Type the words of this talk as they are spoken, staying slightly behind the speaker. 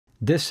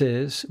This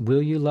is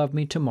Will You Love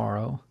Me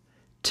Tomorrow,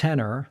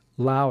 tenor,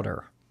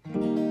 louder.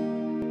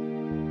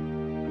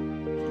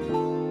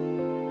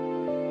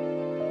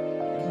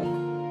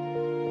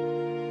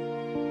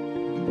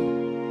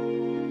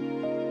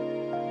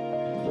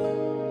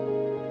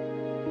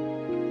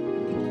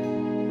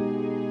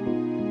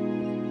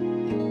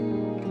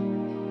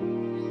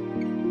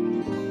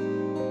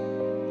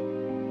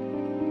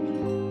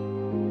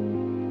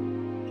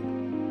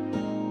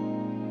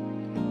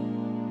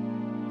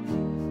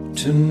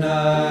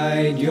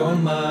 Tonight you're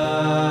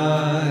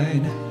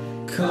mine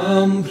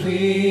completely.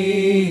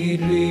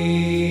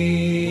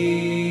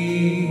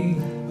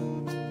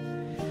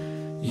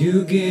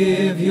 You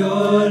give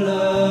your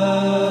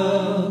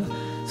love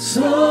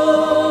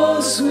so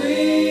sweetly.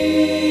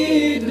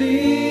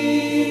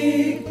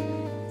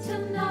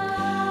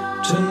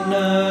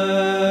 Tonight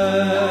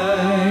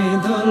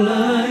the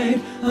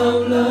light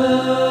of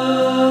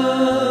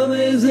love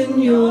is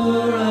in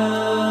your eyes.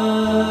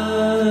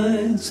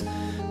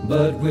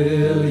 But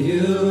will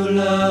you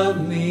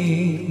love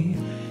me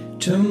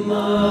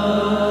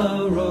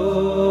tomorrow?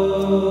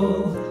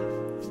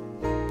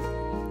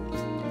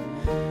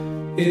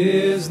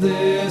 Is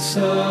this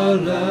a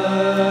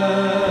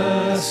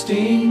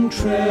lasting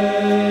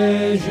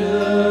treasure,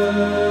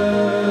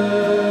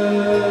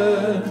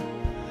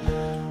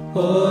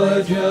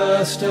 or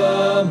just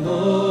a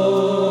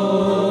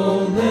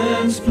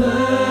moment's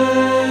pleasure?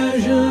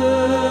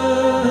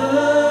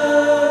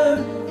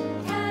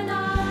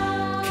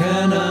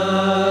 Can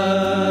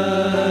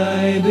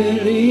I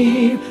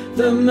believe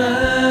the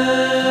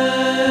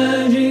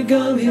magic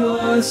of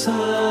your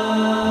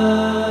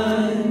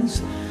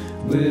signs?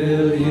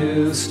 Will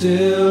you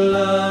still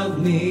love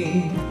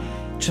me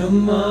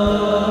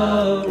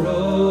tomorrow?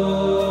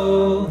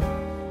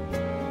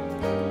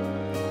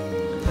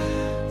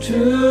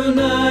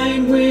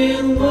 Tonight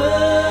with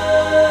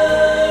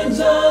words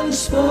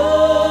unspoken,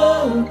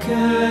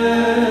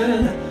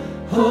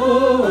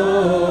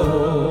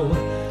 oh,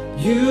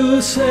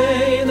 you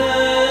say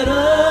that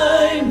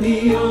I'm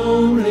the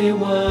only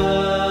one.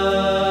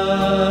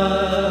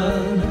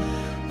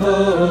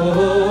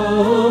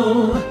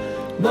 Oh,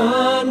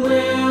 but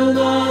will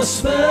the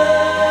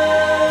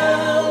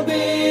spell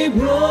be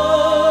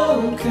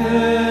broken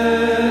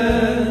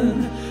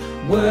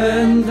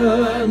when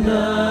the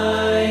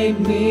night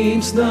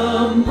meets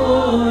the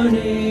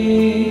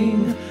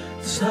morning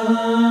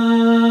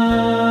sun?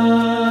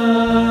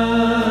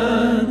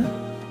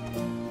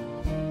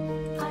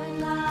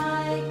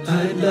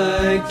 I'd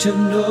like to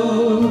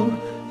know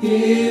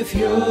if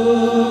your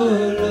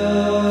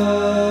love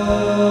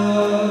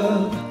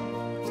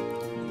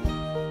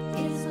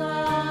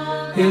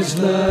is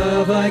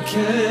love I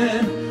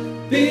can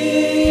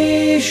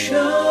be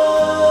sure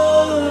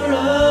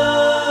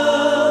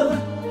of.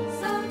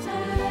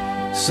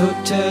 So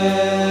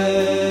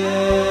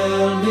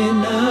tell me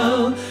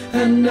now,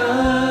 and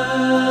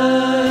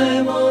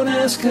I won't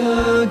ask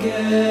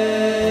again.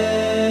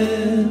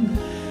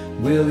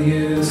 Will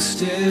you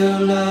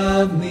still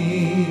love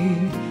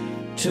me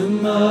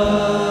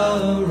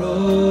tomorrow?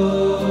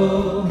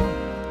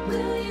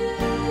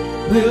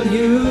 Will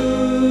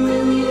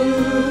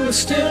you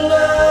still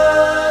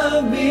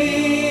love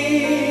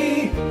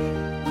me?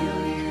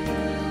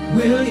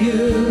 Will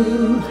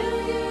you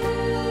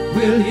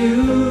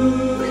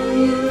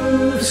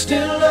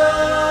still love me?